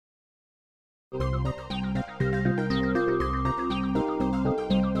Welcome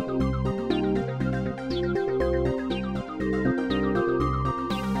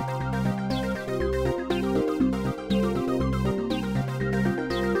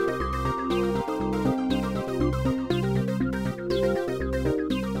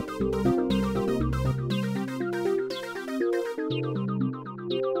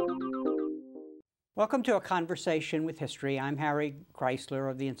to A Conversation with History. I'm Harry Kreisler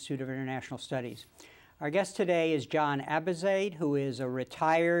of the Institute of International Studies. Our guest today is John Abizaid, who is a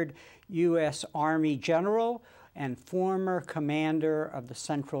retired U.S. Army general and former commander of the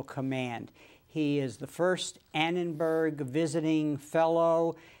Central Command. He is the first Annenberg Visiting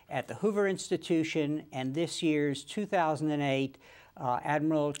Fellow at the Hoover Institution and this year's 2008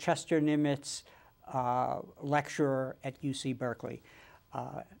 Admiral Chester Nimitz Lecturer at UC Berkeley.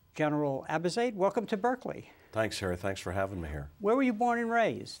 General Abizaid, welcome to Berkeley. Thanks, Harry. Thanks for having me here. Where were you born and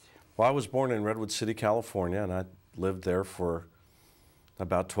raised? Well, I was born in Redwood City, California, and I lived there for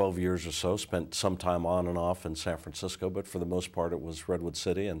about 12 years or so, spent some time on and off in San Francisco, but for the most part it was Redwood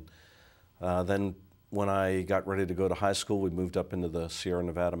City. And then when I got ready to go to high school, we moved up into the Sierra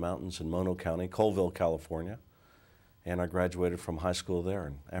Nevada mountains in Mono County, Colville, California, and I graduated from high school there,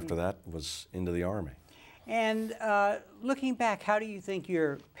 and after that was into the Army. And looking back, how do you think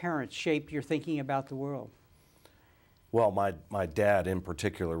your parents shaped your thinking about the world? Well, my dad in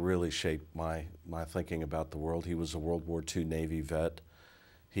particular really shaped my thinking about the world. He was a World War II Navy vet.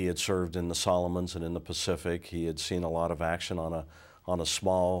 He had served in the Solomons and in the Pacific. He had seen a lot of action on a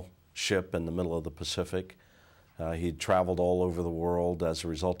small ship in the middle of the Pacific. He'd traveled all over the world as a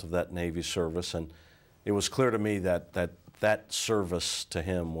result of that Navy service, and it was clear to me that service to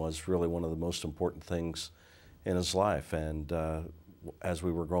him was really one of the most important things in his life. And as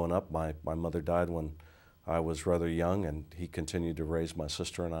we were growing up, my mother died when I was rather young, and he continued to raise my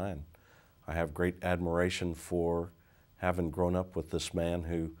sister and I. And I have great admiration for having grown up with this man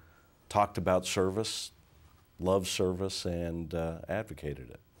who talked about service, loved service, and advocated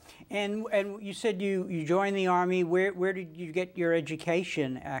it. And you said you joined the Army. Where did you get your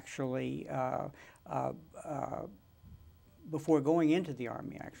education, actually, before going into the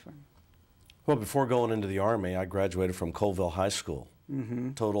Army, actually? Well, before going into the Army, I graduated from Colville High School.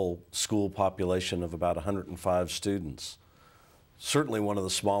 Total school population of about 105 students. Certainly one of the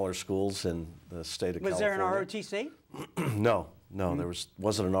smaller schools in the state of California. Was there an ROTC? No, there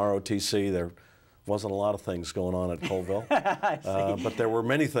wasn't an ROTC. There wasn't a lot of things going on at Colville. But there were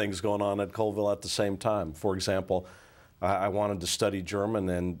many things going on at Colville at the same time. For example, I wanted to study German,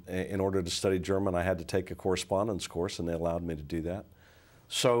 and in order to study German, I had to take a correspondence course, and they allowed me to do that.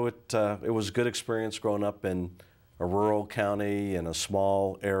 So it was a good experience growing up in a rural county, in a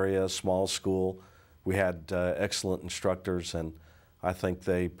small area, small school. We had excellent instructors, and I think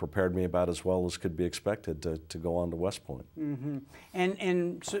they prepared me about as well as could be expected to go on to West Point.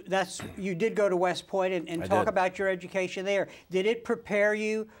 And so you did go to West Point, and talk about your education there. Did it prepare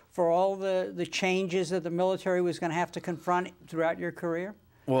you for all the changes that the military was going to have to confront throughout your career?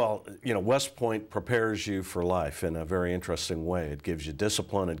 Well, you know, West Point prepares you for life in a very interesting way. It gives you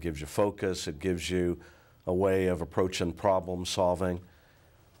discipline, it gives you focus, it gives you a way of approaching problem solving.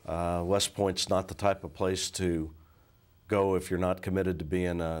 West Point's not the type of place to go if you're not committed to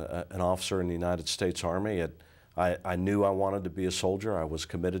being an officer in the United States Army. I knew I wanted to be a soldier. I was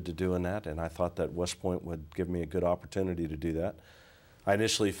committed to doing that, and I thought that West Point would give me a good opportunity to do that. I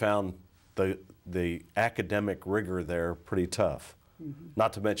initially found the academic rigor there pretty tough.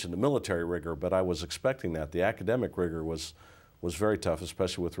 Not to mention the military rigor, but I was expecting that. The academic rigor was very tough,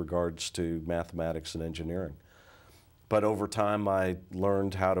 especially with regards to mathematics and engineering. But over time, I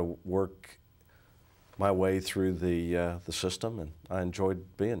learned how to work my way through the system, and I enjoyed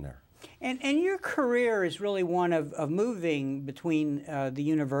being there. And your career is really one of moving between the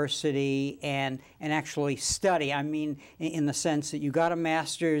university and actually study. I mean, in the sense that you got a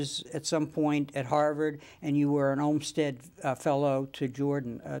master's at some point at Harvard, and you were an Olmsted Fellow to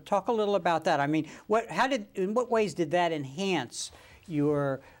Jordan. Talk a little about that. I mean, in what ways did that enhance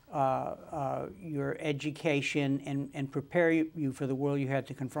your education and prepare you for the world you had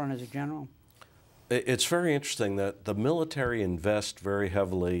to confront as a general? It's very interesting that the military invests very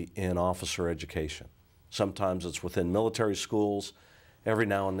heavily in officer education. Sometimes it's within military schools. Every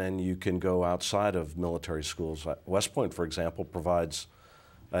now and then you can go outside of military schools. West Point, for example, provides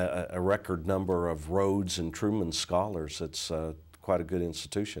a record number of Rhodes and Truman Scholars. It's quite a good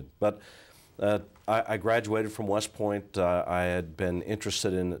institution. But I graduated from West Point. I had been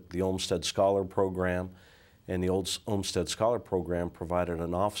interested in the Olmsted Scholar Program. And the Olmsted Scholar Program provided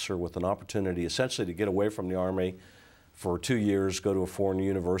an officer with an opportunity essentially to get away from the Army, for 2 years, go to a foreign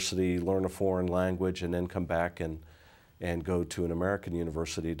university, learn a foreign language, and then come back and go to an American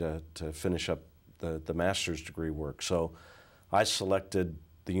university to finish up the master's degree work. So I selected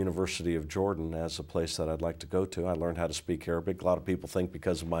the University of Jordan as a place that I'd like to go to. I learned how to speak Arabic. A lot of people think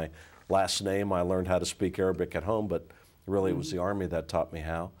because of my last name I learned how to speak Arabic at home, but really it was the Army that taught me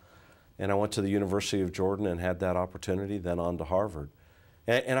how. And I went to the University of Jordan and had that opportunity, then on to Harvard.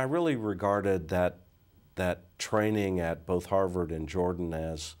 And I really regarded that training at both Harvard and Jordan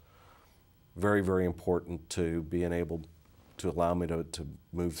as very, very important to being able to allow me to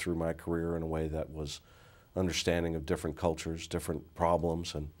move through my career in a way that was understanding of different cultures, different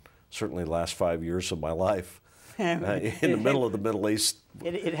problems, and certainly the last 5 years of my life in the middle of the Middle East.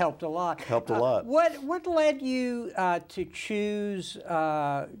 It helped a lot. Helped a lot. What led you to choose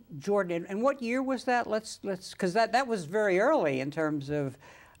Jordan, and what year was that? Because that was very early in terms of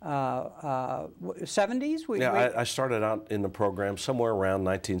 70s? I started out in the program somewhere around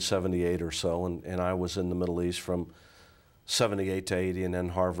 1978 or so, and I was in the Middle East from 78 to 80, and then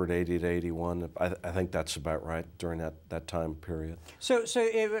Harvard 80 to 81. I think that's about right during that time period. So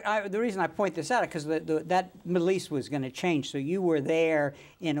the reason I point this out is because that Middle East was going to change. So you were there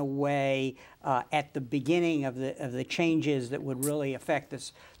in a way at the beginning of the changes that would really affect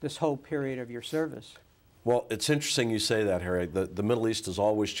this whole period of your service. Well, it's interesting you say that, Harry. The Middle East is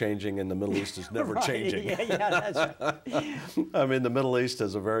always changing, and the Middle East is never right. changing. Yeah, that's right. I mean, the Middle East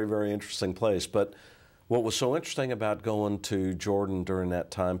is a very, very interesting place. But what was so interesting about going to Jordan during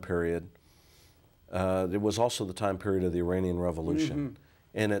that time period, it was also the time period of the Iranian Revolution.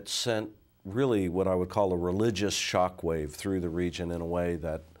 And it sent really what I would call a religious shockwave through the region in a way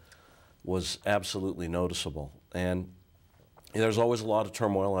that was absolutely noticeable. And there's always a lot of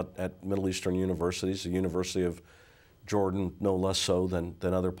turmoil at Middle Eastern universities, the University of Jordan no less so than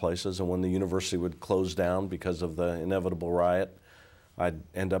other places. And when the university would close down because of the inevitable riot, I'd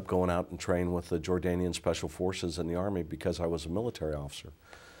end up going out and train with the Jordanian Special Forces in the Army because I was a military officer.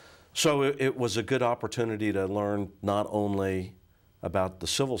 So it was a good opportunity to learn not only about the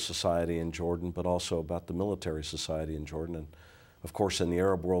civil society in Jordan, but also about the military society in Jordan. And of course, in the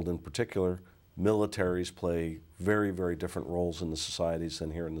Arab world in particular, militaries play very, very different roles in the societies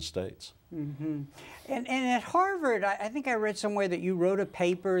than here in the States. And at Harvard, I think I read somewhere that you wrote a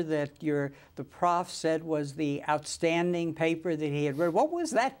paper that the prof said was the outstanding paper that he had read. What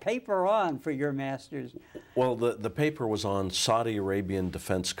was that paper on for your master's? Well, the paper was on Saudi Arabian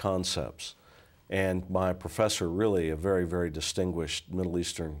defense concepts. And my professor, really a very, very distinguished Middle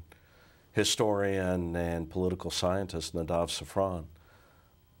Eastern historian and political scientist, Nadav Safran,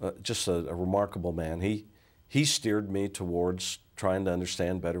 just a remarkable man. He steered me towards trying to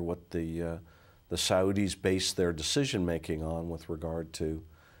understand better what the Saudis based their decision-making on with regard to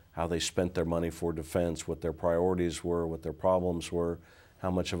how they spent their money for defense, what their priorities were, what their problems were,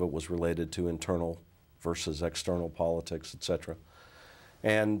 how much of it was related to internal versus external politics, etc.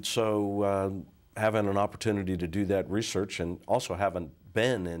 And so having an opportunity to do that research, and also having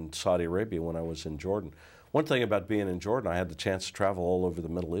been in Saudi Arabia when I was in Jordan. One thing about being in Jordan, I had the chance to travel all over the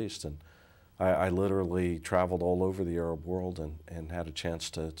Middle East, and I literally traveled all over the Arab world and had a chance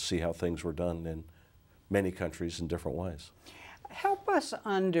to see how things were done in many countries in different ways. Help us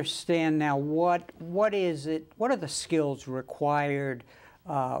understand now what are the skills required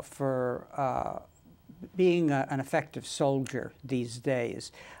for being an effective soldier these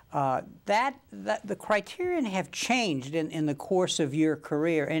days? The criterion have changed in the course of your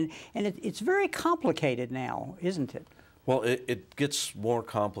career, and it's very complicated now, isn't it? Well, it gets more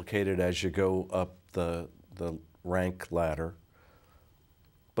complicated as you go up the rank ladder.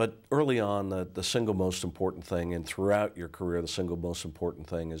 But early on, the single most important thing, and throughout your career, the single most important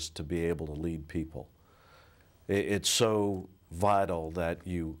thing is to be able to lead people. It's so vital that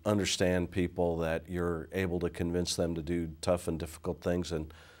you understand people, that you're able to convince them to do tough and difficult things.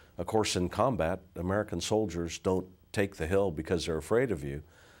 And of course, in combat, American soldiers don't take the hill because they're afraid of you.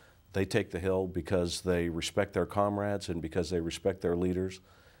 They take the hill because they respect their comrades and because they respect their leaders,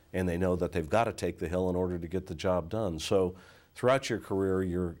 and they know that they've got to take the hill in order to get the job done. So throughout your career,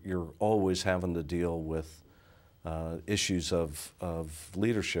 you're always having to deal with issues of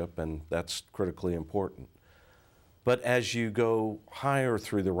leadership, and that's critically important. But as you go higher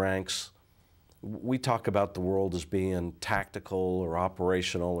through the ranks, we talk about the world as being tactical or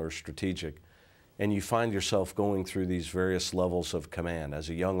operational or strategic. And you find yourself going through these various levels of command. As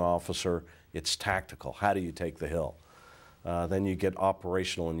a young officer, it's tactical. How do you take the hill? Then you get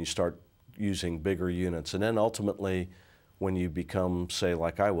operational and you start using bigger units. And then ultimately, when you become, say,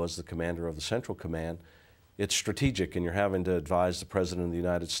 like I was, the commander of the Central Command, it's strategic, and you're having to advise the President of the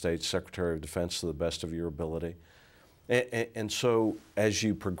United States, Secretary of Defense, to the best of your ability. And so as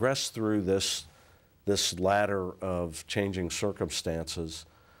you progress through this ladder of changing circumstances,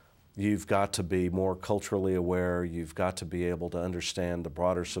 you've got to be more culturally aware. You've got to be able to understand the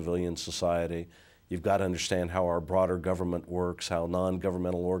broader civilian society. You've got to understand how our broader government works, how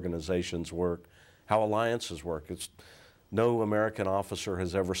non-governmental organizations work, how alliances work. No American officer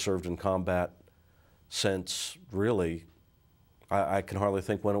has ever served in combat since, really, I can hardly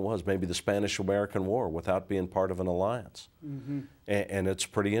think when it was, maybe the Spanish-American War, without being part of an alliance. And it's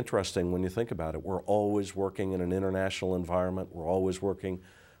pretty interesting when you think about it. We're always working in an international environment. We're always working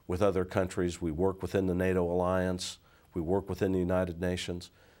with other countries. We work within the NATO alliance. We work within the United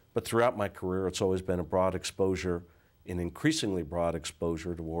Nations. But throughout my career, it's always been a broad exposure, an increasingly broad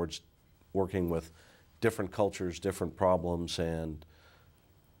exposure towards working with different cultures, different problems, and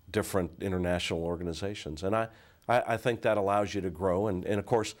different international organizations. And I think that allows you to grow. And of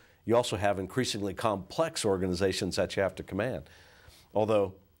course, you also have increasingly complex organizations that you have to command.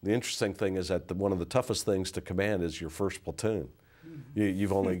 Although the interesting thing is that one of the toughest things to command is your first platoon.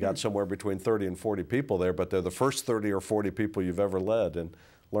 You've only got somewhere between 30 and 40 people there, but they're the first 30 or 40 people you've ever led. And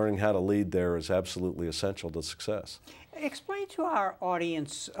learning how to lead there is absolutely essential to success. Explain to our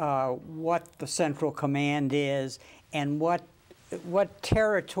audience what the Central Command is and what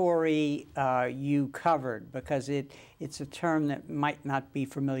territory you covered, because it's a term that might not be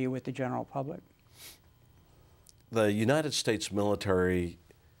familiar with the general public. The United States military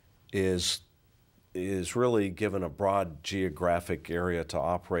is really given a broad geographic area to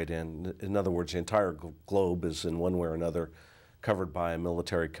operate in. In other words, the entire globe is in one way or another covered by a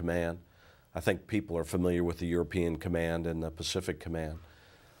military command. I think people are familiar with the European Command and the Pacific Command.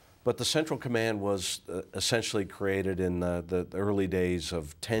 But the Central Command was essentially created in the early days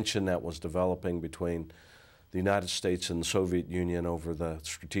of tension that was developing between the United States and the Soviet Union over the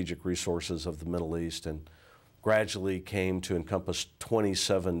strategic resources of the Middle East, and gradually came to encompass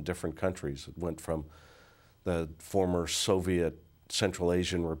 27 different countries. It went from the former Soviet Central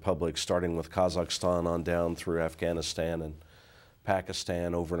Asian republics, starting with Kazakhstan on down through Afghanistan and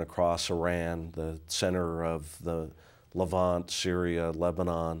Pakistan, over and across Iran, the center of the Levant, Syria,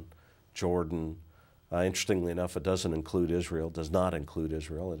 Lebanon, Jordan. Interestingly enough, it doesn't include Israel, does not include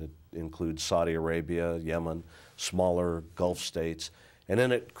Israel. It includes Saudi Arabia, Yemen, smaller Gulf states. And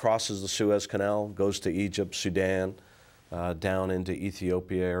then it crosses the Suez Canal, goes to Egypt, Sudan, down into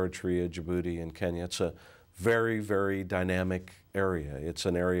Ethiopia, Eritrea, Djibouti, and Kenya. It's a very, very dynamic area. It's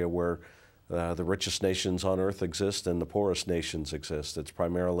an area where the richest nations on earth exist and the poorest nations exist. It's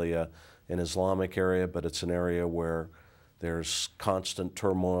primarily an Islamic area, but it's an area where there's constant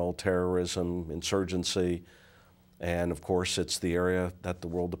turmoil, terrorism, insurgency, and of course it's the area that the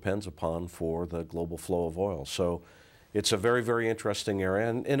world depends upon for the global flow of oil. So it's a very, very interesting area,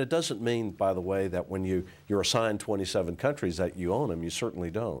 and it doesn't mean, by the way, that when you're assigned 27 countries that you own them. You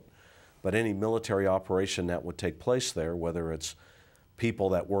certainly don't. But any military operation that would take place there, whether it's people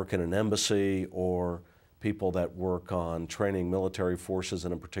that work in an embassy or people that work on training military forces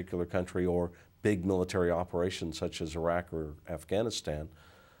in a particular country, or big military operations such as Iraq or Afghanistan,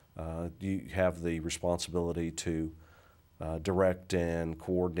 you have the responsibility to direct and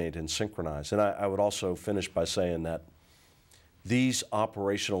coordinate and synchronize. And I would also finish by saying that these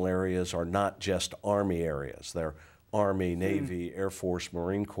operational areas are not just Army areas. They're Army, Navy, Air Force,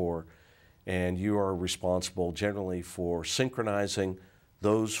 Marine Corps, and you are responsible generally for synchronizing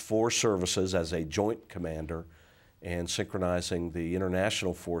those four services as a joint commander and synchronizing the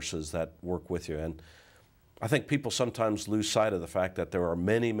international forces that work with you. And I think people sometimes lose sight of the fact that there are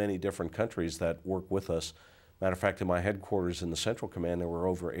many, many different countries that work with us. Matter of fact, in my headquarters in the Central Command, there were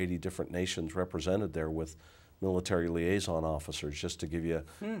over 80 different nations represented there with military liaison officers, just to give you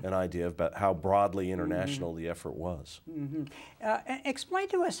an idea about how broadly international the effort was. Explain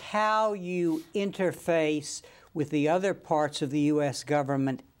to us how you interface with the other parts of the U.S.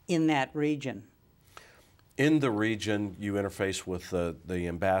 government in that region. In the region, you interface with the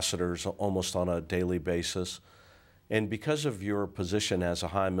ambassadors almost on a daily basis. And because of your position as a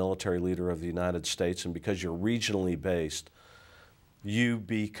high military leader of the United States, and because you're regionally based, you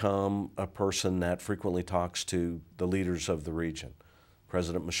become a person that frequently talks to the leaders of the region.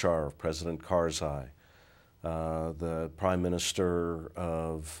 President Musharraf, President Karzai, the Prime Minister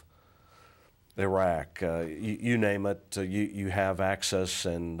of Iraq, you name it, you have access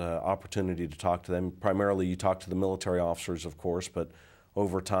and opportunity to talk to them. Primarily you talk to the military officers, of course, but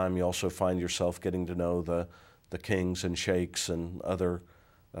over time you also find yourself getting to know the kings and sheikhs and other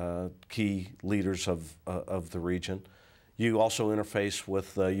key leaders of the region. You also interface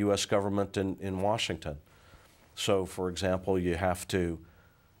with the U.S. government in Washington. So, for example, you have to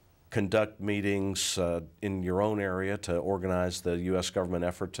conduct meetings in your own area to organize the U.S. government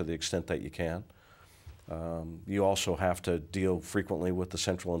effort to the extent that you can. You also have to deal frequently with the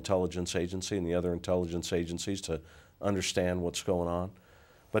Central Intelligence Agency and the other intelligence agencies to understand what's going on.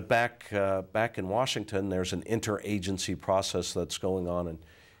 But back in Washington, there's an interagency process that's going on, and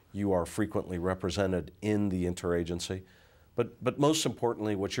you are frequently represented in the interagency. But most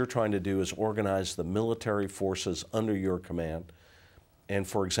importantly, what you're trying to do is organize the military forces under your command. And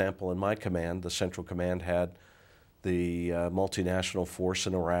for example, in my command, the Central Command had the multinational force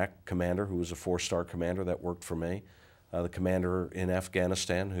in Iraq commander, who was a 4-star commander that worked for me. The commander in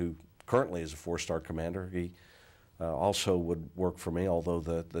Afghanistan, who currently is a 4-star commander, he also would work for me, although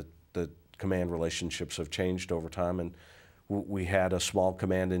the command relationships have changed over time. And we had a small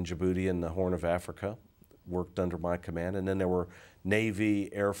command in Djibouti in the Horn of Africa, worked under my command. And then there were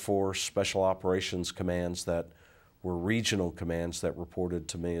Navy, Air Force, Special Operations commands that were regional commands that reported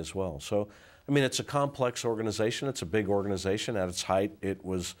to me as well. So, I mean, it's a complex organization. It's a big organization. At its height, it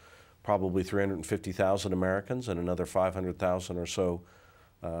was probably 350,000 Americans and another 500,000 or so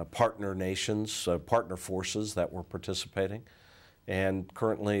partner nations, partner forces that were participating. And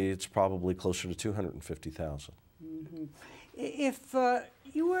currently, it's probably closer to 250,000. Mm-hmm. If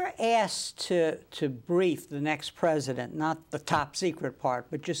you were asked to brief the next president, not the top secret part,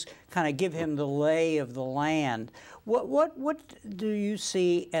 but just kind of give him the lay of the land, what do you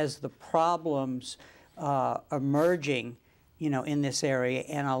see as the problems emerging, in this area?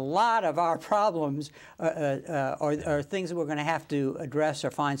 And a lot of our problems are things that we're going to have to address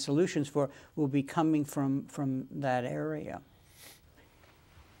or find solutions for will be coming from that area.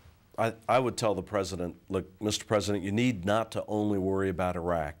 I would tell the President, look, Mr. President, you need not to only worry about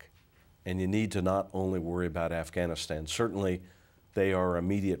Iraq, and you need to not only worry about Afghanistan. Certainly, they are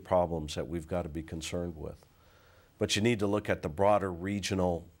immediate problems that we've got to be concerned with. But you need to look at the broader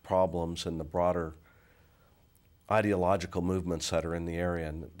regional problems and the broader ideological movements that are in the area.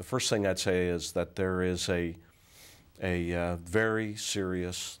 And the first thing I'd say is that there is a very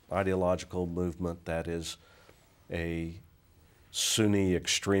serious ideological movement that is a Sunni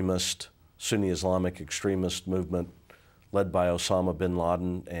Islamic extremist movement led by Osama bin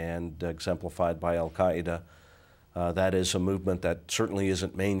Laden and exemplified by Al-Qaeda. That is a movement that certainly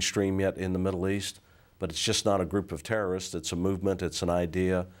isn't mainstream yet in the Middle East, but it's just not a group of terrorists. It's a movement, it's an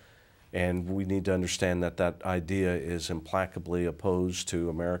idea, and we need to understand that that idea is implacably opposed to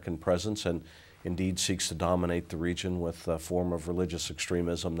American presence and indeed seeks to dominate the region with a form of religious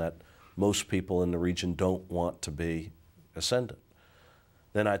extremism that most people in the region don't want to be ascendant.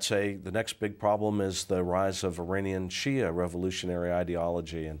 Then I'd say the next big problem is the rise of Iranian Shia revolutionary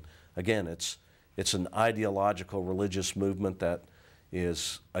ideology. And again, it's an ideological religious movement that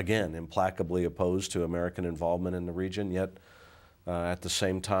is, again, implacably opposed to American involvement in the region, yet at the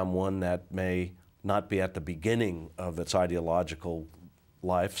same time one that may not be at the beginning of its ideological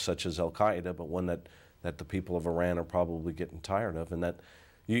life, such as Al-Qaeda, but one that the people of Iran are probably getting tired of, and that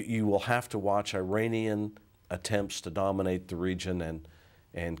you will have to watch Iranian attempts to dominate the region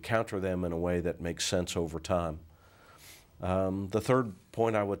and counter them in a way that makes sense over time. The third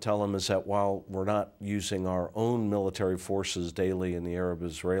point I would tell them is that while we're not using our own military forces daily in the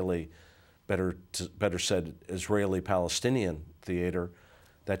Arab-Israeli, better said, Israeli-Palestinian theater,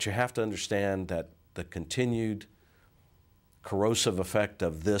 that you have to understand that the continued corrosive effect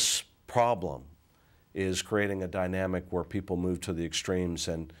of this problem is creating a dynamic where people move to the extremes,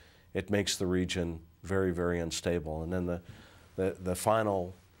 and it makes the region very, very unstable. And then the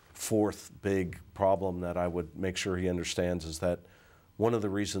final fourth big problem that I would make sure he understands is that one of the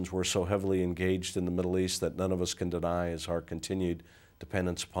reasons we're so heavily engaged in the Middle East that none of us can deny is our continued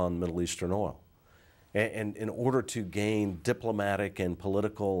dependence upon Middle Eastern oil. And in order to gain diplomatic and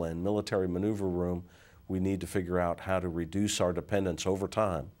political and military maneuver room, we need to figure out how to reduce our dependence over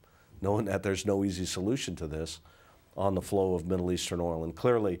time, knowing that there's no easy solution to this, on the flow of Middle Eastern oil. And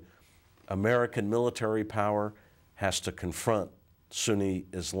clearly, American military power has to confront Sunni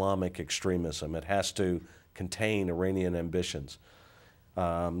Islamic extremism. It has to contain Iranian ambitions.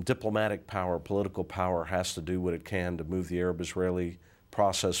 Diplomatic power, political power has to do what it can to move the Arab-Israeli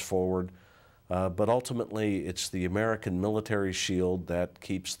process forward. But ultimately, it's the American military shield that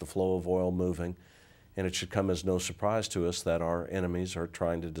keeps the flow of oil moving. And it should come as no surprise to us that our enemies are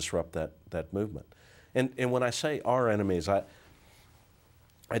trying to disrupt that movement. And when I say our enemies,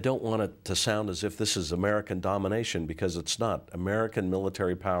 I don't want it to sound as if this is American domination, because it's not. American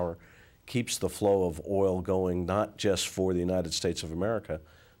military power keeps the flow of oil going, not just for the United States of America,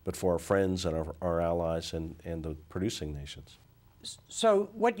 but for our friends and our allies and the producing nations. So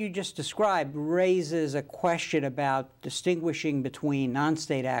what you just described raises a question about distinguishing between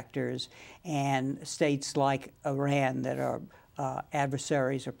non-state actors and states like Iran that are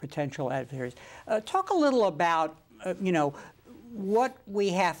adversaries or potential adversaries. Talk a little about, what we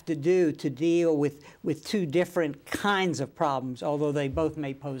have to do to deal with two different kinds of problems, although they both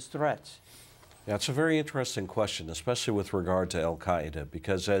may pose threats. Yeah, it's a very interesting question, especially with regard to Al-Qaeda,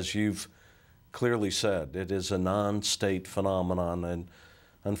 because as you've clearly said, it is a non-state phenomenon, and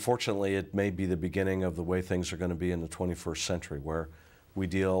unfortunately it may be the beginning of the way things are going to be in the 21st century, where we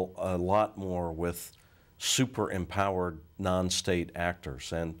deal a lot more with super empowered non-state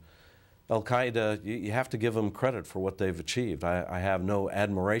actors. And Al-Qaeda, you have to give them credit for what they've achieved. I have no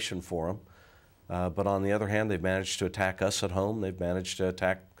admiration for them, but on the other hand, they've managed to attack us at home. They've managed to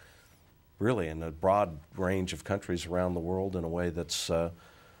attack really in a broad range of countries around the world in a way that's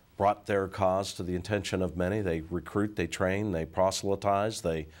brought their cause to the attention of many. They recruit, they train, they proselytize,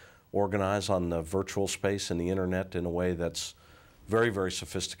 they organize on the virtual space and the internet in a way that's very, very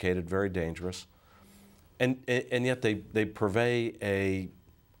sophisticated, very dangerous. And yet they purvey an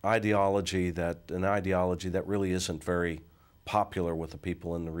ideology that really isn't very popular with the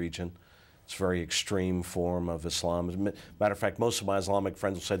people in the region. It's a very extreme form of Islam. As a matter of fact, most of my Islamic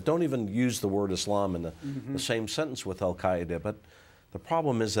friends will say, don't even use the word Islam in the same sentence with Al-Qaeda. But the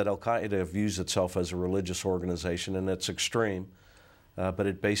problem is that Al-Qaeda views itself as a religious organization, and it's extreme, but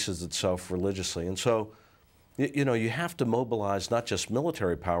it bases itself religiously. And so, you have to mobilize not just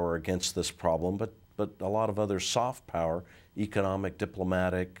military power against this problem, but a lot of other soft power, economic,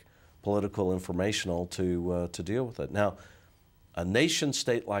 diplomatic, political, informational, to deal with it. Now, a nation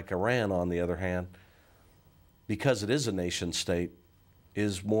state like Iran, on the other hand, because it is a nation state,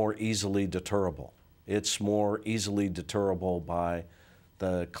 is more easily deterrable. It's more easily deterrable by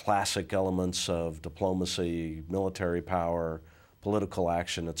the classic elements of diplomacy, military power, political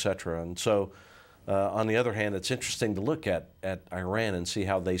action, etc. And so, on the other hand, it's interesting to look at Iran and see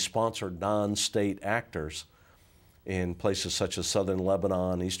how they sponsored non-state actors in places such as southern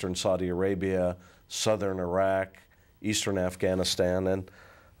Lebanon, eastern Saudi Arabia, southern Iraq, eastern Afghanistan. And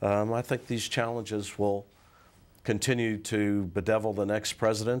I think these challenges will continue to bedevil the next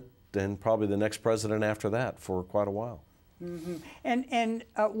president and probably the next president after that for quite a while. Mm-hmm. And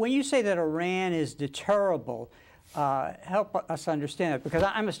when you say that Iran is deterrable, help us understand it, because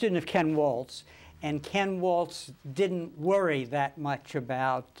I'm a student of Ken Waltz, and Ken Waltz didn't worry that much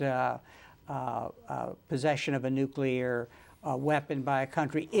about possession of a nuclear weapon by a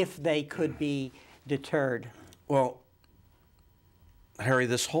country if they could be deterred. Well, Harry,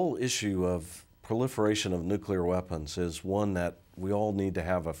 this whole issue of proliferation of nuclear weapons is one that we all need to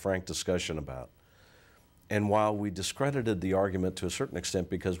have a frank discussion about. And while we discredited the argument to a certain extent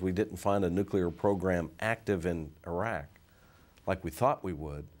because we didn't find a nuclear program active in Iraq like we thought we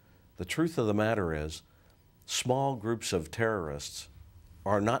would, the truth of the matter is small groups of terrorists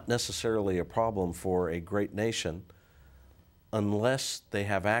are not necessarily a problem for a great nation unless they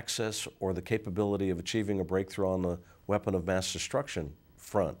have access or the capability of achieving a breakthrough on the weapon of mass destruction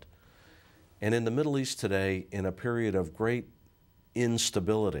front. And in the Middle East today, in a period of great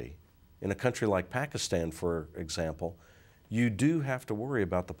instability, in a country like Pakistan, for example, you do have to worry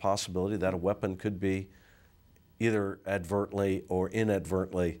about the possibility that a weapon could be either advertently or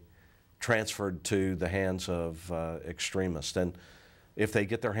inadvertently transferred to the hands of extremists. And if they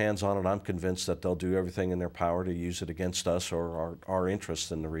get their hands on it, I'm convinced that they'll do everything in their power to use it against us or our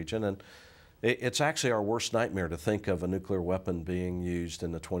interests in the region. And it's actually our worst nightmare to think of a nuclear weapon being used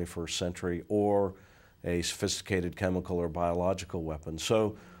in the 21st century or a sophisticated chemical or biological weapon.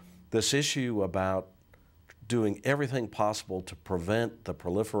 So this issue about doing everything possible to prevent the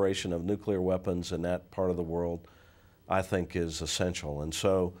proliferation of nuclear weapons in that part of the world, I think is essential. And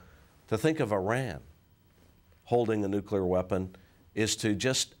so to think of Iran holding a nuclear weapon is to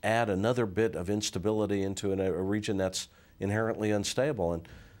just add another bit of instability into a region that's inherently unstable. And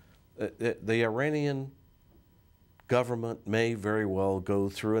the Iranian government may very well go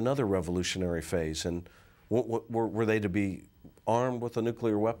through another revolutionary phase. And were they to be armed with a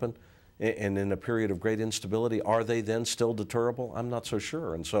nuclear weapon and in a period of great instability, are they then still deterrable? I'm not so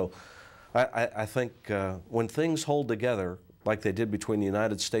sure. And so I think when things hold together, like they did between the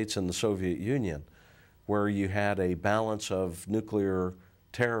United States and the Soviet Union, where you had a balance of nuclear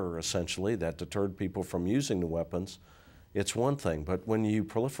terror, essentially, that deterred people from using the weapons, it's one thing. But when you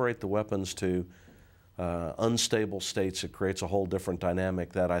proliferate the weapons to unstable states, it creates a whole different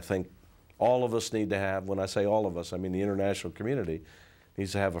dynamic that I think all of us need to have. When I say all of us, I mean the international community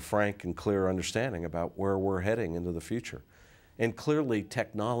needs to have a frank and clear understanding about where we're heading into the future. And clearly,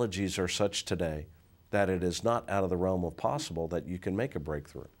 technologies are such today that it is not out of the realm of possible that you can make a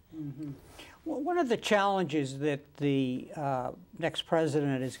breakthrough. Mm-hmm. Well, one of the challenges that the next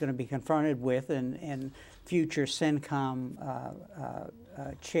president is going to be confronted with, and future CENTCOM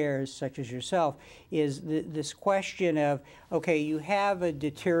chairs such as yourself, is this question of, okay, you have a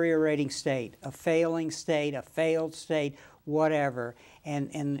deteriorating state, a failing state, a failed state, whatever,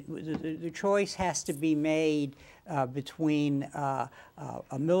 and the choice has to be made between a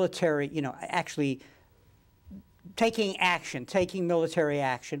military, actually taking action, taking military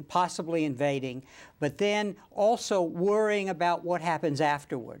action, possibly invading, but then also worrying about what happens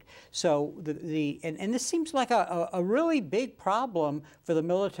afterward. So and this seems like a really big problem for the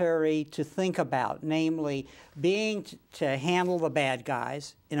military to think about, namely being to handle the bad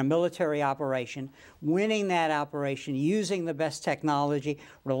guys in a military operation, winning that operation, using the best technology,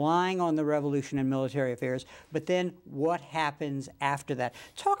 relying on the revolution in military affairs, but then what happens after that?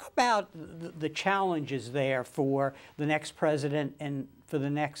 Talk about the challenges there for the next president and for the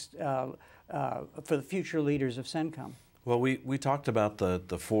next for the future leaders of CENTCOM. Well, we talked about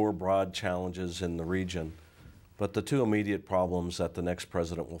the four broad challenges in the region, but the two immediate problems that the next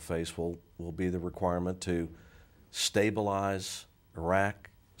president will face will be the requirement to stabilize Iraq,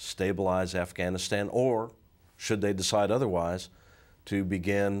 stabilize Afghanistan, or, should they decide otherwise, to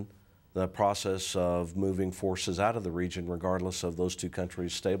begin the process of moving forces out of the region regardless of those two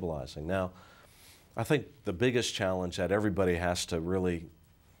countries stabilizing. Now, I think the biggest challenge that everybody has to really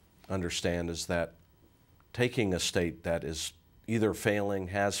understand is that taking a state that is either failing,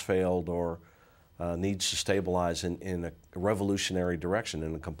 has failed, or needs to stabilize in a revolutionary direction,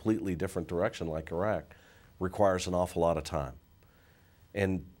 in a completely different direction like Iraq, requires an awful lot of time.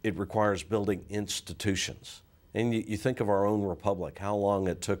 And it requires building institutions. And you think of our own republic, how long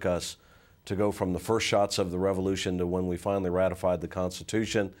it took us to go from the first shots of the revolution to when we finally ratified the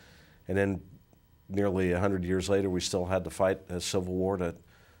Constitution, and then nearly 100 years later we still had to fight a civil war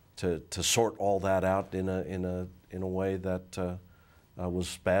to sort all that out in a way that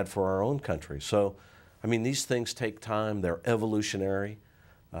was bad for our own country. So, I mean, these things take time. They're evolutionary.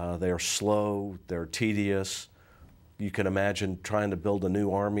 They're slow. They're tedious. You can imagine trying to build a new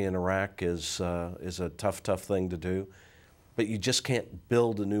army in Iraq is a tough thing to do. But you just can't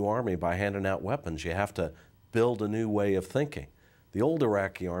build a new army by handing out weapons. You have to build a new way of thinking. The old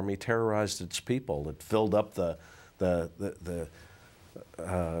Iraqi army terrorized its people. It filled up the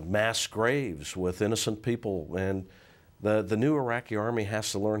mass graves with innocent people. And the new Iraqi army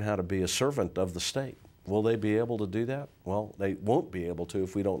has to learn how to be a servant of the state. Will they be able to do that? Well, they won't be able to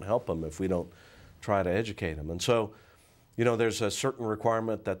if we don't help them, if we don't try to educate them. And so, you know, there's a certain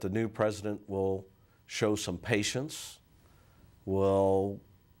requirement that the new president will show some patience, will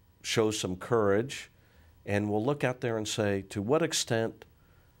show some courage, and will look out there and say, to what extent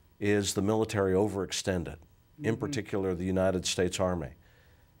is the military overextended, in particular the United States Army?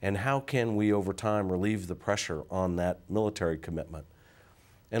 And how can we over time relieve the pressure on that military commitment?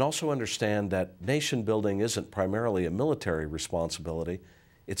 And also understand that nation building isn't primarily a military responsibility,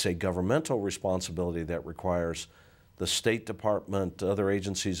 it's a governmental responsibility that requires the State Department, other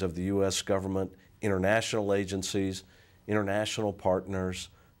agencies of the U.S. government, international agencies, international partners,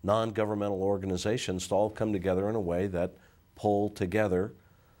 non-governmental organizations to all come together in a way that pull together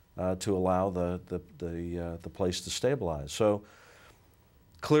to allow the place to stabilize. So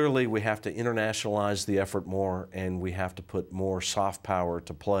clearly we have to internationalize the effort more, and we have to put more soft power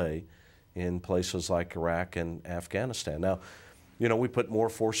to play in places like Iraq and Afghanistan. Now, you know, we put more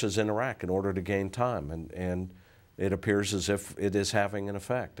forces in Iraq in order to gain time, and it appears as if it is having an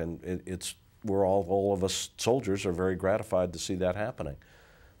effect, and we're all of us soldiers are very gratified to see that happening.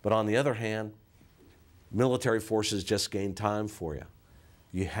 But on the other hand, military forces just gain time for you.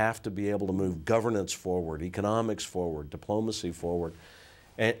 You have to be able to move governance forward, economics forward, diplomacy forward.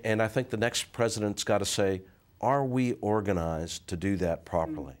 And I think the next president's got to say, are we organized to do that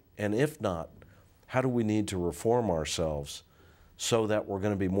properly? And if not, how do we need to reform ourselves so that we're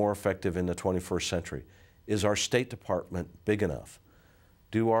going to be more effective in the 21st century? Is our State Department big enough?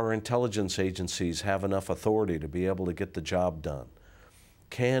 Do our intelligence agencies have enough authority to be able to get the job done?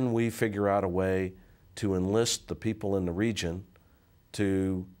 Can we figure out a way to enlist the people in the region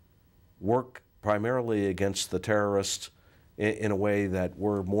to work primarily against the terrorists in a way that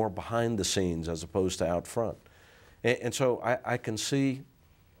we're more behind the scenes as opposed to out front? And so I can see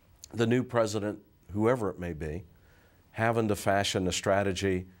the new president, whoever it may be, having to fashion a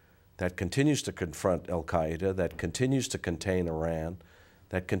strategy that continues to confront al-Qaeda, that continues to contain Iran,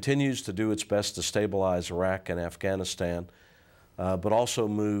 that continues to do its best to stabilize Iraq and Afghanistan, but also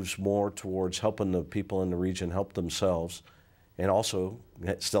moves more towards helping the people in the region help themselves, and also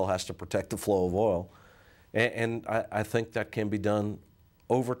still has to protect the flow of oil. And I think that can be done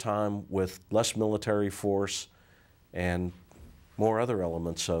over time with less military force and more other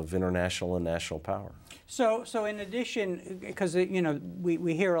elements of international and national power. So in addition, because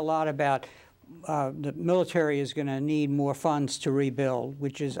we hear a lot about the military is going to need more funds to rebuild,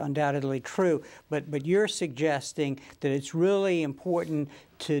 which is undoubtedly true. But you're suggesting that it's really important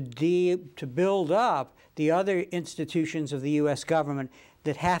to build up the other institutions of the U.S. government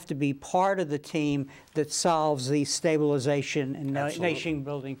that have to be part of the team that solves these stabilization and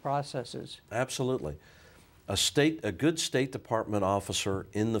nation-building processes. Absolutely. A good State Department officer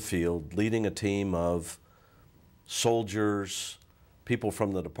in the field leading a team of soldiers, people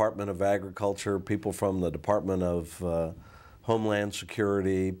from the Department of Agriculture, people from the Department of Homeland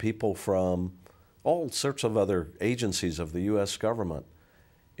Security, people from all sorts of other agencies of the U.S. government,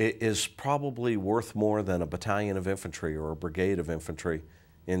 it is probably worth more than a battalion of infantry or a brigade of infantry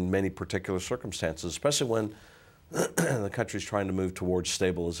in many particular circumstances, especially when the country's trying to move towards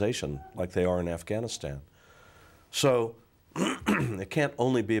stabilization like they are in Afghanistan. So it can't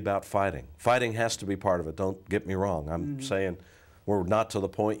only be about fighting. Fighting has to be part of it, don't get me wrong. I'm saying we're not to the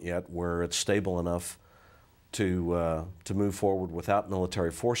point yet where it's stable enough to move forward without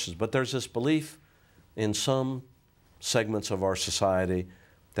military forces. But there's this belief in some segments of our society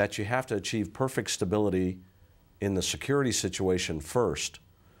that you have to achieve perfect stability in the security situation first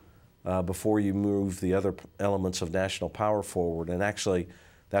before you move the other elements of national power forward. And actually,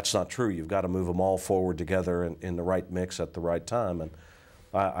 that's not true. You've got to move them all forward together in the right mix at the right time. And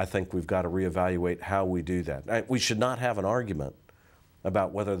I think we've got to reevaluate how we do that. We should not have an argument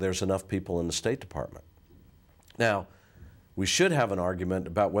about whether there's enough people in the State Department. Now, we should have an argument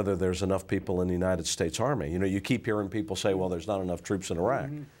about whether there's enough people in the United States Army. You know, you keep hearing people say, well, there's not enough troops in Iraq.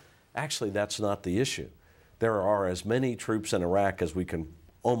 Actually, that's not the issue. There are as many troops in Iraq as we can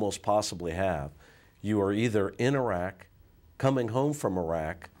almost possibly have. You are either in Iraq, coming home from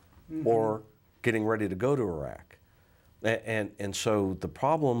Iraq, or getting ready to go to Iraq. And so the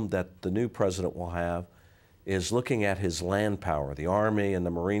problem that the new president will have is looking at his land power, the Army and the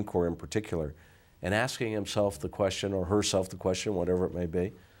Marine Corps in particular, and asking himself the question, or herself the question, whatever it may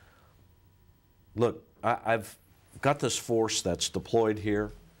be. Look, I've got this force that's deployed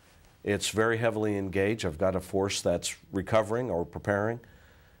here. It's very heavily engaged. I've got a force that's recovering or preparing.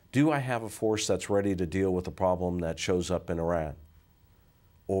 Do I have a force that's ready to deal with a problem that shows up in Iran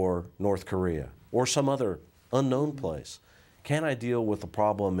or North Korea or some other unknown place? Can I deal with a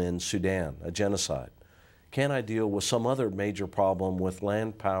problem in Sudan, a genocide? Can I deal with some other major problem with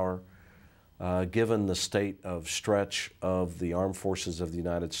land power given the state of stretch of the armed forces of the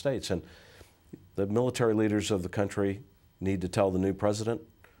United States? And the military leaders of the country need to tell the new president,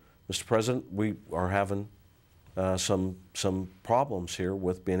 Mr. President, we are having some problems here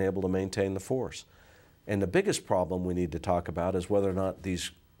with being able to maintain the force. And the biggest problem we need to talk about is whether or not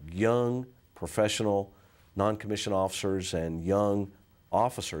these young, professional, non-commissioned officers and young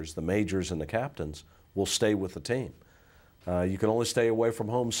officers, the majors and the captains, will stay with the team. You can only stay away from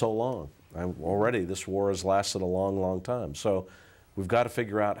home so long. Already this war has lasted a long, long time. So we've got to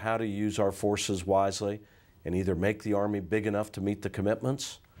figure out how to use our forces wisely and either make the Army big enough to meet the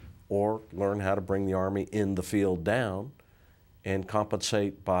commitments or learn how to bring the Army in the field down and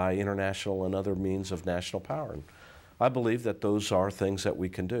compensate by international and other means of national power. And I believe that those are things that we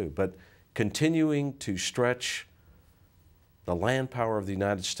can do. But continuing to stretch the land power of the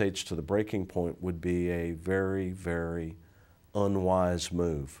United States to the breaking point would be a very, very unwise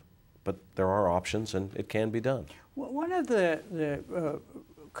move. But there are options, and it can be done. Well, one of the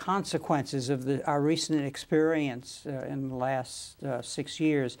consequences of our recent experience in the last 6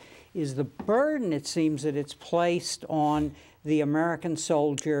 years is the burden, it seems, that it's placed on the American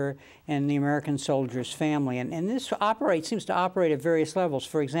soldier and the American soldier's family. And this seems to operate at various levels.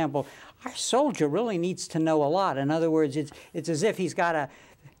 For example, our soldier really needs to know a lot. In other words, it's as if he's got to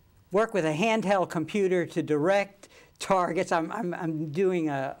work with a handheld computer to direct targets. I'm doing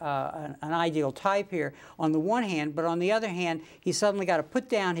an ideal type here on the one hand, but on the other hand, he's suddenly got to put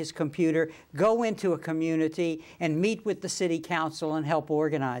down his computer, go into a community, and meet with the city council and help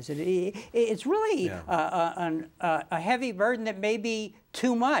organize it. It's really a heavy burden that may be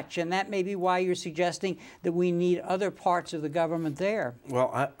too much, and that may be why you're suggesting that we need other parts of the government there.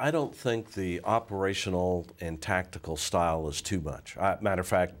 Well, I don't think the operational and tactical style is too much. Matter of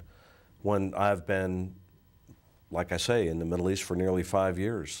fact, when I've been, like I say, in the Middle East for nearly 5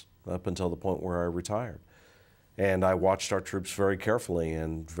 years, up until the point where I retired. And I watched our troops very carefully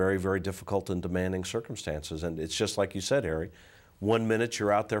in very, very difficult and demanding circumstances. And it's just like you said, Harry, 1 minute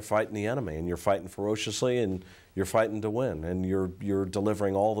you're out there fighting the enemy, and you're fighting ferociously, and you're fighting to win, and you're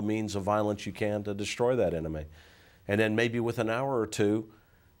delivering all the means of violence you can to destroy that enemy. And then maybe with an hour or two,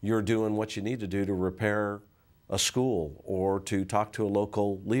 you're doing what you need to do to repair a school, or to talk to a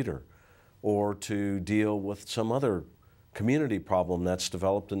local leader, or to deal with some other community problem that's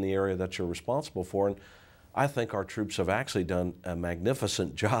developed in the area that you're responsible for. And I think our troops have actually done a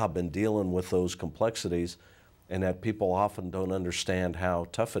magnificent job in dealing with those complexities, and that people often don't understand how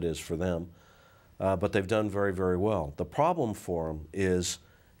tough it is for them. But they've done very, very well. The problem for them is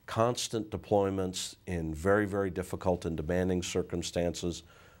constant deployments in very, very difficult and demanding circumstances,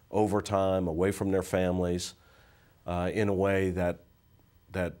 over time, away from their families, in a way that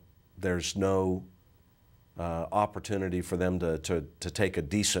there's no opportunity for them to take a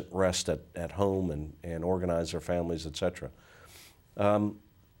decent rest at home and organize their families, etc.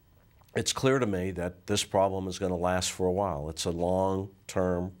 It's clear to me that this problem is going to last for a while. It's a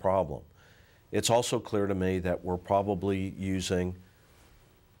long-term problem. It's also clear to me that we're probably using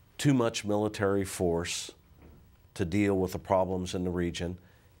too much military force to deal with the problems in the region.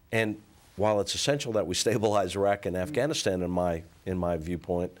 And while it's essential that we stabilize Iraq and Afghanistan, in my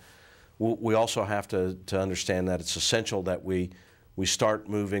viewpoint, we also have to understand that it's essential that we start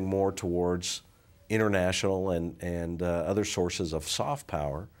moving more towards international and other sources of soft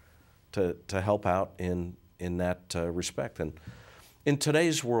power to help out in that respect. And in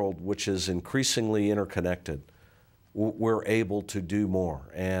today's world, which is increasingly interconnected, we're able to do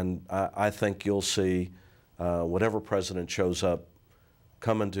more. And I think you'll see whatever president shows up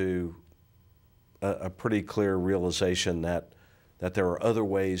coming to a pretty clear realization that there are other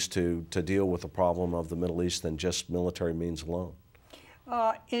ways to deal with the problem of the Middle East than just military means alone.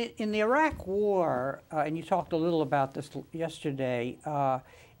 In the Iraq War, and you talked a little about this yesterday,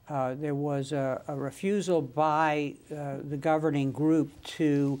 there was a refusal by the governing group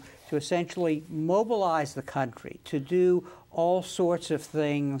to essentially mobilize the country, to do all sorts of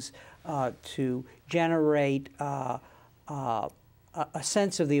things to generate a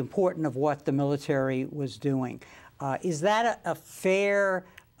sense of the importance of what the military was doing. Is that a fair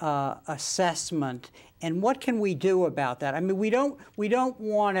assessment? And what can we do about that? I mean, we don't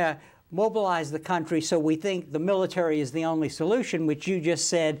want to mobilize the country so we think the military is the only solution, which you just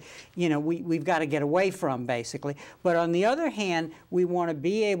said, you know, we've got to get away from, basically. But on the other hand, we want to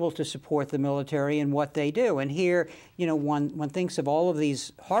be able to support the military in what they do. And here, you know, one thinks of all of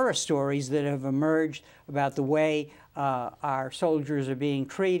these horror stories that have emerged about the way our soldiers are being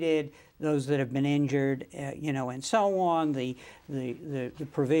treated, those that have been injured, you know, and so on, the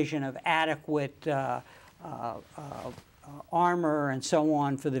provision of adequate armor and so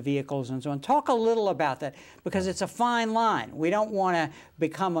on for the vehicles and so on. Talk a little about that, because it's a fine line. We don't want to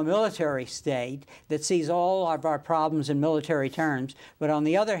become a military state that sees all of our problems in military terms, but on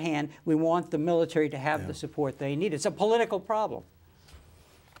the other hand, we want the military to have the support they need. It's a political problem.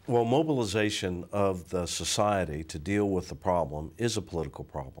 Well, mobilization of the society to deal with the problem is a political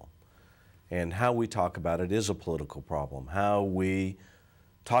problem. And how we talk about it is a political problem. How we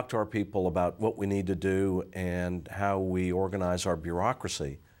talk to our people about what we need to do and how we organize our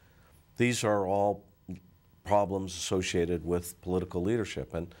bureaucracy, these are all problems associated with political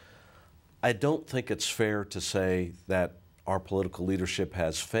leadership. And I don't think it's fair to say that our political leadership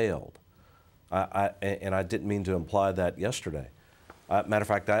has failed. And I didn't mean to imply that yesterday. Matter of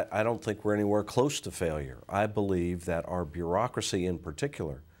fact, I don't think we're anywhere close to failure. I believe that our bureaucracy in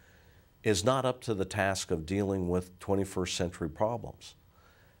particular is not up to the task of dealing with 21st century problems.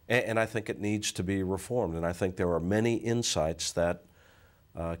 And I think it needs to be reformed. And I think there are many insights that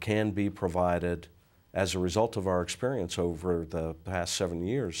can be provided as a result of our experience over the past 7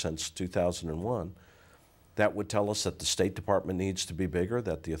 years since 2001 that would tell us that the State Department needs to be bigger,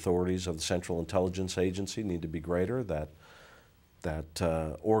 that the authorities of the Central Intelligence Agency need to be greater, that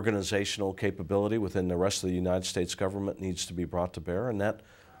organizational capability within the rest of the United States government needs to be brought to bear, and that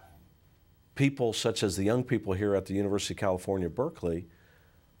people such as the young people here at the University of California, Berkeley,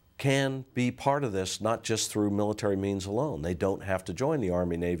 can be part of this, not just through military means alone. They don't have to join the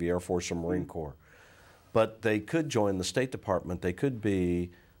Army, Navy, Air Force, or Marine Corps. But they could join the State Department, they could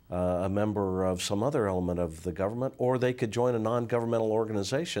be a member of some other element of the government, or they could join a non-governmental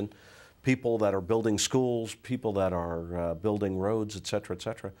organization, people that are building schools, people that are building roads, et cetera, et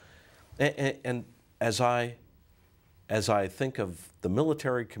cetera. And as I think of the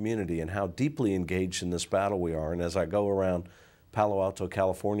military community and how deeply engaged in this battle we are, and as I go around Palo Alto,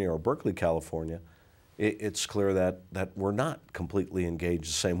 California, or Berkeley, California, it's clear that we're not completely engaged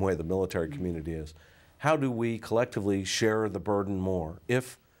the same way the military community is. How do we collectively share the burden more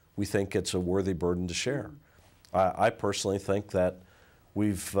if we think it's a worthy burden to share? I personally think that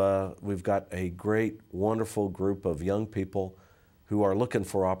we've got a great, wonderful group of young people who are looking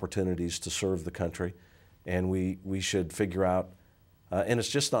for opportunities to serve the country, and we should figure out, and it's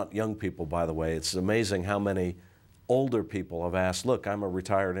just not young people, by the way. It's amazing how many older people have asked, look, I'm a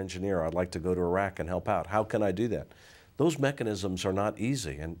retired engineer, I'd like to go to Iraq and help out. How can I do that? Those mechanisms are not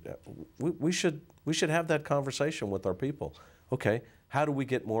easy, and we should have that conversation with our people. Okay, how do we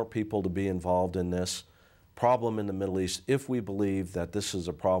get more people to be involved in this problem in the Middle East if we believe that this is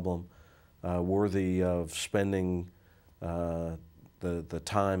a problem worthy of spending the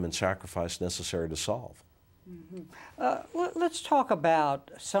time and sacrifice necessary to solve? Mm-hmm. Let's talk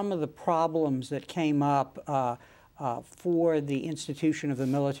about some of the problems that came up for the institution of the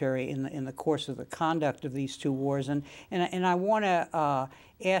military in the course of the conduct of these two wars. And I want to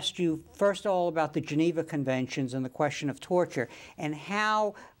ask you first all about the Geneva Conventions and the question of torture and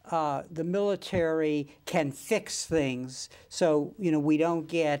how the military can fix things so we don't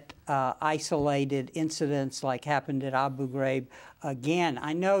get isolated incidents like happened at Abu Ghraib again.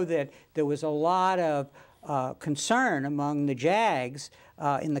 I know that there was a lot of concern among the JAGs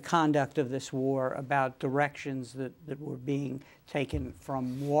in the conduct of this war about directions that were being taken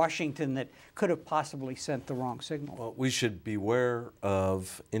from Washington that could have possibly sent the wrong signal. Well, we should beware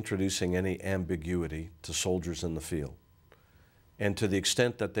of introducing any ambiguity to soldiers in the field. And to the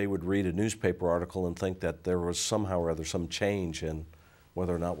extent that they would read a newspaper article and think that there was somehow or other some change in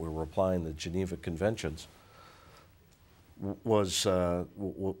whether or not we were applying the Geneva Conventions was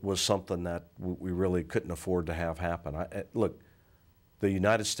something that we really couldn't afford to have happen. Look, the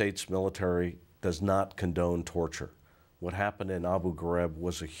United States military does not condone torture. What happened in Abu Ghraib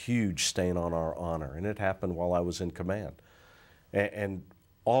was a huge stain on our honor, and it happened while I was in command. And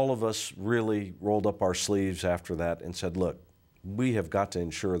all of us really rolled up our sleeves after that and said, look, we have got to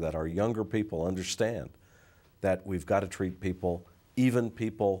ensure that our younger people understand that we've got to treat people, even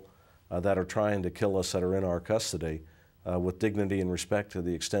people that are trying to kill us that are in our custody, with dignity and respect to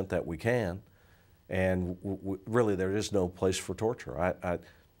the extent that we can. And really, there is no place for torture.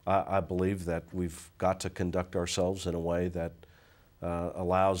 I believe that we've got to conduct ourselves in a way that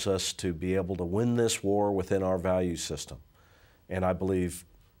allows us to be able to win this war within our value system. And I believe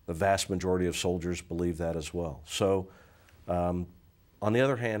the vast majority of soldiers believe that as well. So, on the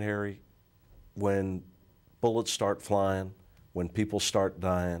other hand, Harry, when bullets start flying, when people start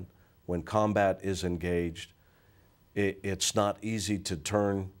dying, when combat is engaged, it's not easy to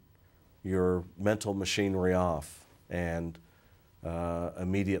turn your mental machinery off and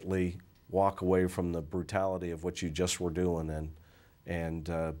immediately walk away from the brutality of what you just were doing and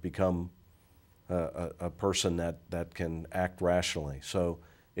become a person that can act rationally. So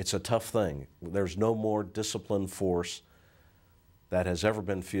it's a tough thing. There's no more disciplined force that has ever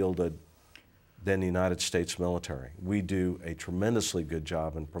been fielded than the United States military. We do a tremendously good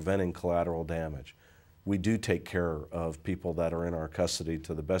job in preventing collateral damage. We do take care of people that are in our custody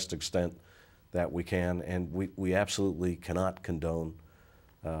to the best extent that we can, and we absolutely cannot condone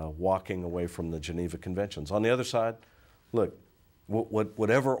walking away from the Geneva Conventions. On the other side, look,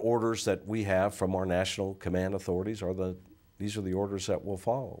 whatever orders that we have from our national command authorities these are the orders that we'll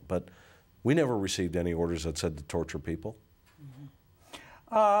follow. But we never received any orders that said to torture people.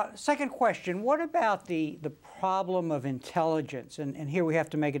 Mm-hmm. Second question, what about the problem of intelligence? And here we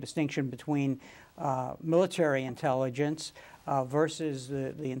have to make a distinction between military intelligence versus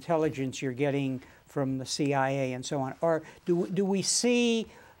the intelligence you're getting from the CIA and so on. Or do we see,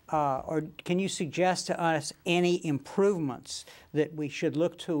 or can you suggest to us any improvements that we should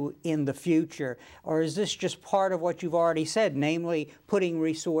look to in the future? Or is this just part of what you've already said, namely putting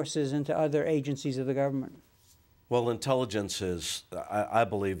resources into other agencies of the government? Well, intelligence is, I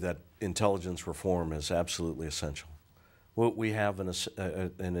believe that intelligence reform is absolutely essential. We have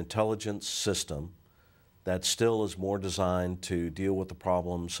an intelligence system that still is more designed to deal with the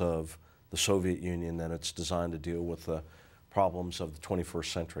problems of the Soviet Union than it's designed to deal with the problems of the 21st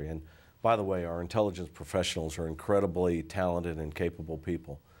century. And by the way, our intelligence professionals are incredibly talented and capable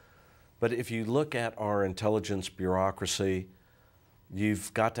people. But if you look at our intelligence bureaucracy,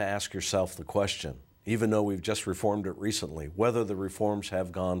 you've got to ask yourself the question, even though we've just reformed it recently, whether the reforms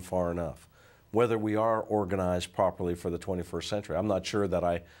have gone far enough, whether we are organized properly for the 21st century. I'm not sure that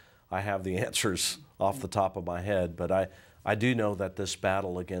I have the answers off the top of my head, but I do know that this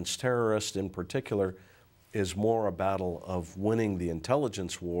battle against terrorists in particular is more a battle of winning the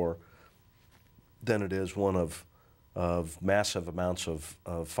intelligence war than it is one of massive amounts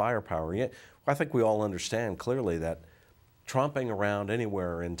of firepower. Yet, I think we all understand clearly that tromping around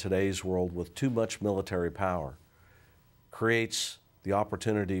anywhere in today's world with too much military power creates the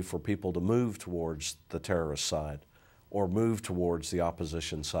opportunity for people to move towards the terrorist side or move towards the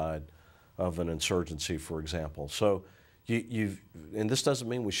opposition side of an insurgency, for example. So and this doesn't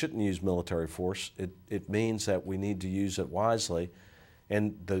mean we shouldn't use military force. It means that we need to use it wisely.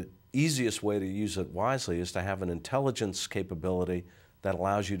 And the easiest way to use it wisely is to have an intelligence capability that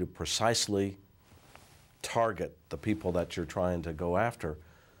allows you to precisely target the people that you're trying to go after,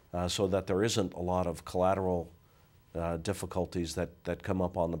 so that there isn't a lot of collateral difficulties that come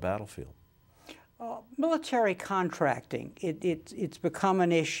up on the battlefield. Military contracting, it's become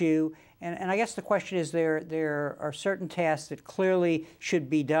an issue, and I guess the question is there are certain tasks that clearly should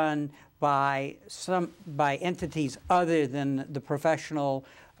be done by entities other than the professional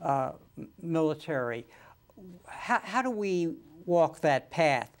military. How do we walk that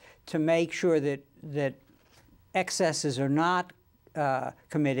path to make sure that excesses are not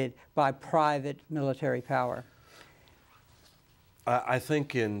committed by private military power? I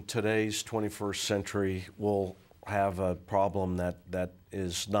think in today's 21st century, we'll have a problem that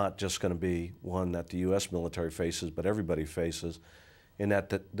is not just going to be one that the U.S. military faces, but everybody faces, in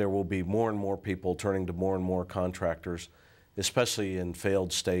that there will be more and more people turning to more and more contractors, especially in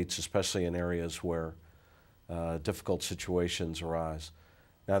failed states, especially in areas where difficult situations arise.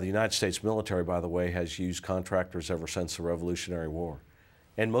 Now, the United States military, by the way, has used contractors ever since the Revolutionary War.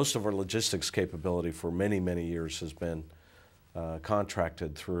 And most of our logistics capability for many, many years has been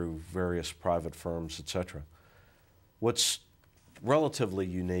contracted through various private firms, etc. What's relatively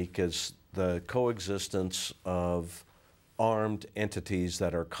unique is the coexistence of armed entities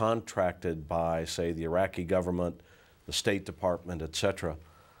that are contracted by, say, the Iraqi government, the State Department, etc.,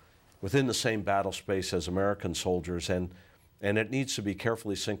 within the same battle space as American soldiers, and it needs to be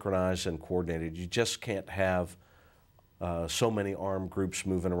carefully synchronized and coordinated. You just can't have so many armed groups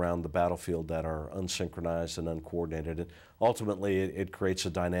moving around the battlefield that are unsynchronized and uncoordinated. And ultimately, it creates a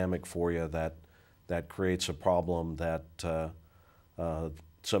dynamic for you that creates a problem that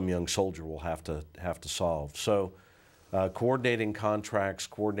some young soldier will have to solve. So, coordinating contracts,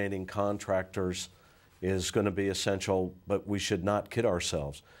 coordinating contractors is going to be essential, but we should not kid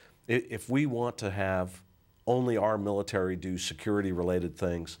ourselves. If we want to have only our military do security-related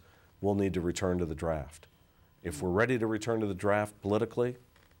things, we'll need to return to the draft. If we're ready to return to the draft politically,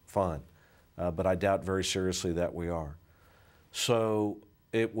 fine. But I doubt very seriously that we are. So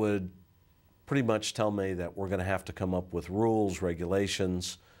it would pretty much tell me that we're going to have to come up with rules,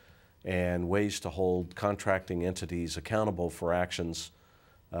 regulations, and ways to hold contracting entities accountable for actions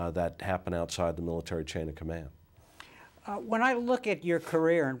that happen outside the military chain of command. When I look at your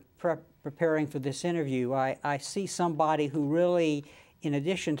career and preparing for this interview, I see somebody who really, in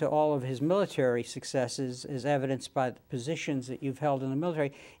addition to all of his military successes, as evidenced by the positions that you've held in the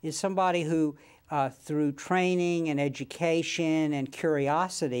military, is somebody who, through training and education and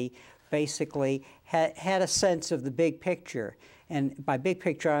curiosity, basically had a sense of the big picture. And by big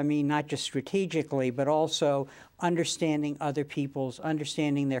picture, I mean not just strategically, but also understanding other people's,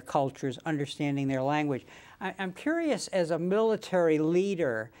 understanding their cultures, understanding their language. I'm curious, as a military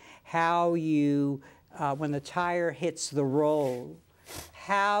leader, how you, when the tire hits the road,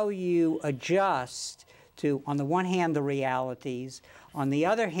 how you adjust to, on the one hand, the realities, on the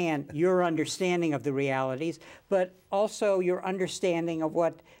other hand, your understanding of the realities, but also your understanding of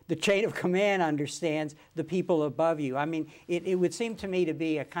what the chain of command understands, the people above you. I mean, it would seem to me to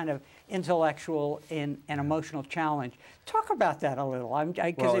be a kind of intellectual and emotional challenge. Talk about that a little.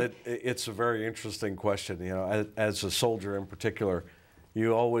 Well, it's a very interesting question. You know, as a soldier in particular,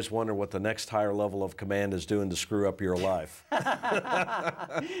 you always wonder what the next higher level of command is doing to screw up your life.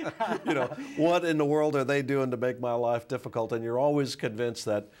 You know, what in the world are they doing to make my life difficult? And you're always convinced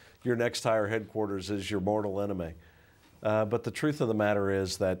that your next higher headquarters is your mortal enemy. But the truth of the matter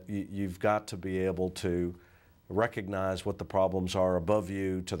is that you've got to be able to recognize what the problems are above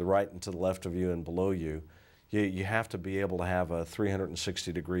you, to the right and to the left of you, and below you. You have to be able to have a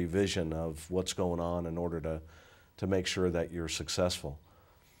 360-degree vision of what's going on in order to make sure that you're successful.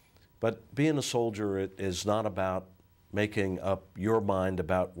 But being a soldier, it is not about making up your mind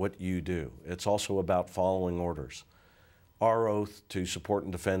about what you do. It's also about following orders. Our oath to support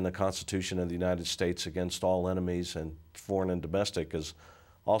and defend the Constitution of the United States against all enemies, and foreign and domestic, is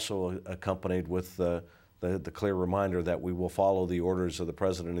also accompanied with the clear reminder that we will follow the orders of the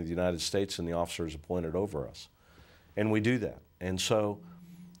President of the United States and the officers appointed over us. And we do that. And so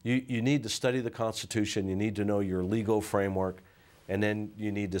you need to study the Constitution, you need to know your legal framework, and then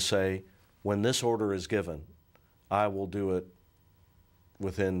you need to say, when this order is given, I will do it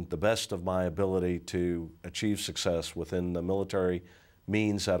within the best of my ability to achieve success within the military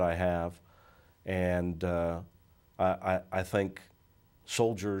means that I have. And I think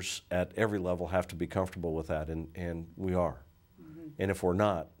soldiers at every level have to be comfortable with that, and we are. Mm-hmm. And if we're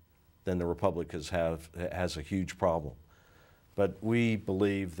not, then the Republic has a huge problem. But we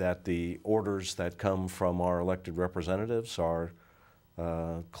believe that the orders that come from our elected representatives are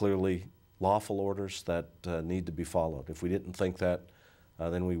clearly lawful orders that need to be followed. If we didn't think that,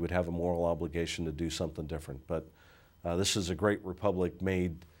 then we would have a moral obligation to do something different. But this is a great republic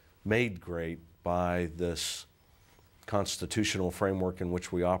made great by this constitutional framework in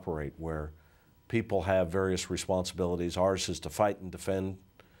which we operate, where people have various responsibilities. Ours is to fight and defend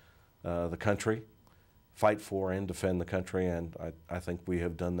the country, fight for and defend the country, and I think we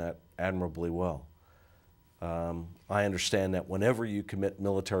have done that admirably well. I understand that whenever you commit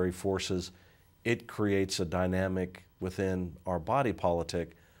military forces, it creates a dynamic within our body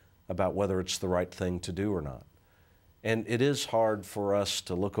politic about whether it's the right thing to do or not. And it is hard for us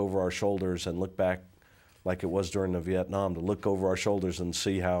to look over our shoulders and look back like it was during the Vietnam, to look over our shoulders and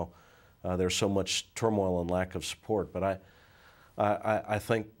see how there's so much turmoil and lack of support. But I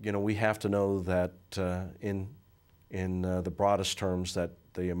think, you know, we have to know that in the broadest terms that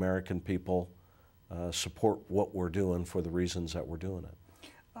the American people support what we're doing for the reasons that we're doing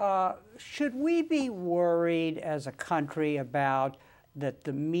it. Should we be worried as a country about that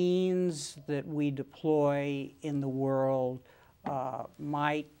the means that we deploy in the world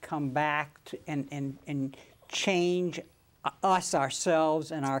might come back to, and change us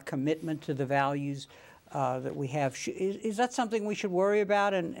ourselves and our commitment to the values that we have? Is that something we should worry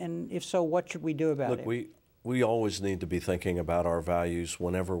about? And if so, what should we do about it? Look, we always need to be thinking about our values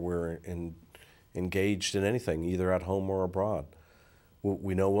whenever we're engaged in anything, either at home or abroad.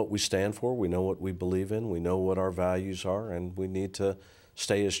 We know what we stand for, we know what we believe in, we know what our values are, and we need to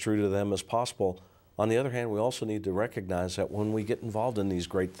stay as true to them as possible. On the other hand, we also need to recognize that when we get involved in these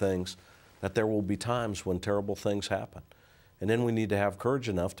great things, that there will be times when terrible things happen. And then we need to have courage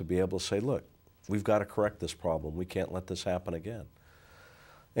enough to be able to say, look, we've got to correct this problem. We can't let this happen again.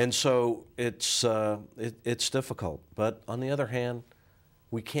 And so it's difficult. But on the other hand,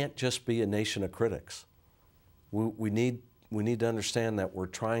 we can't just be a nation of critics. We need to understand that we're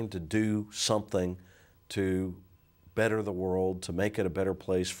trying to do something to better the world, to make it a better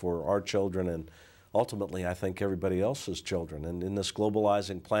place for our children and ultimately, I think, everybody else's children. And in this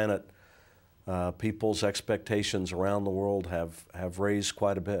globalizing planet, people's expectations around the world have raised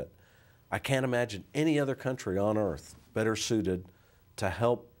quite a bit. I can't imagine any other country on earth better suited to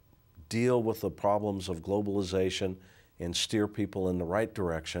help deal with the problems of globalization and steer people in the right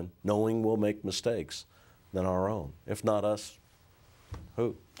direction, knowing we'll make mistakes, than our own. If not us,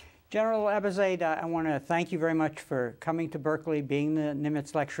 who? General Abizaid, I want to thank you very much for coming to Berkeley, being the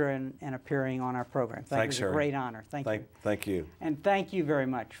Nimitz Lecturer, and appearing on our program. Thanks, It was a great honor. Thank you. Thank you. And thank you very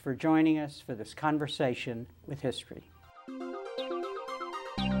much for joining us for this conversation with history.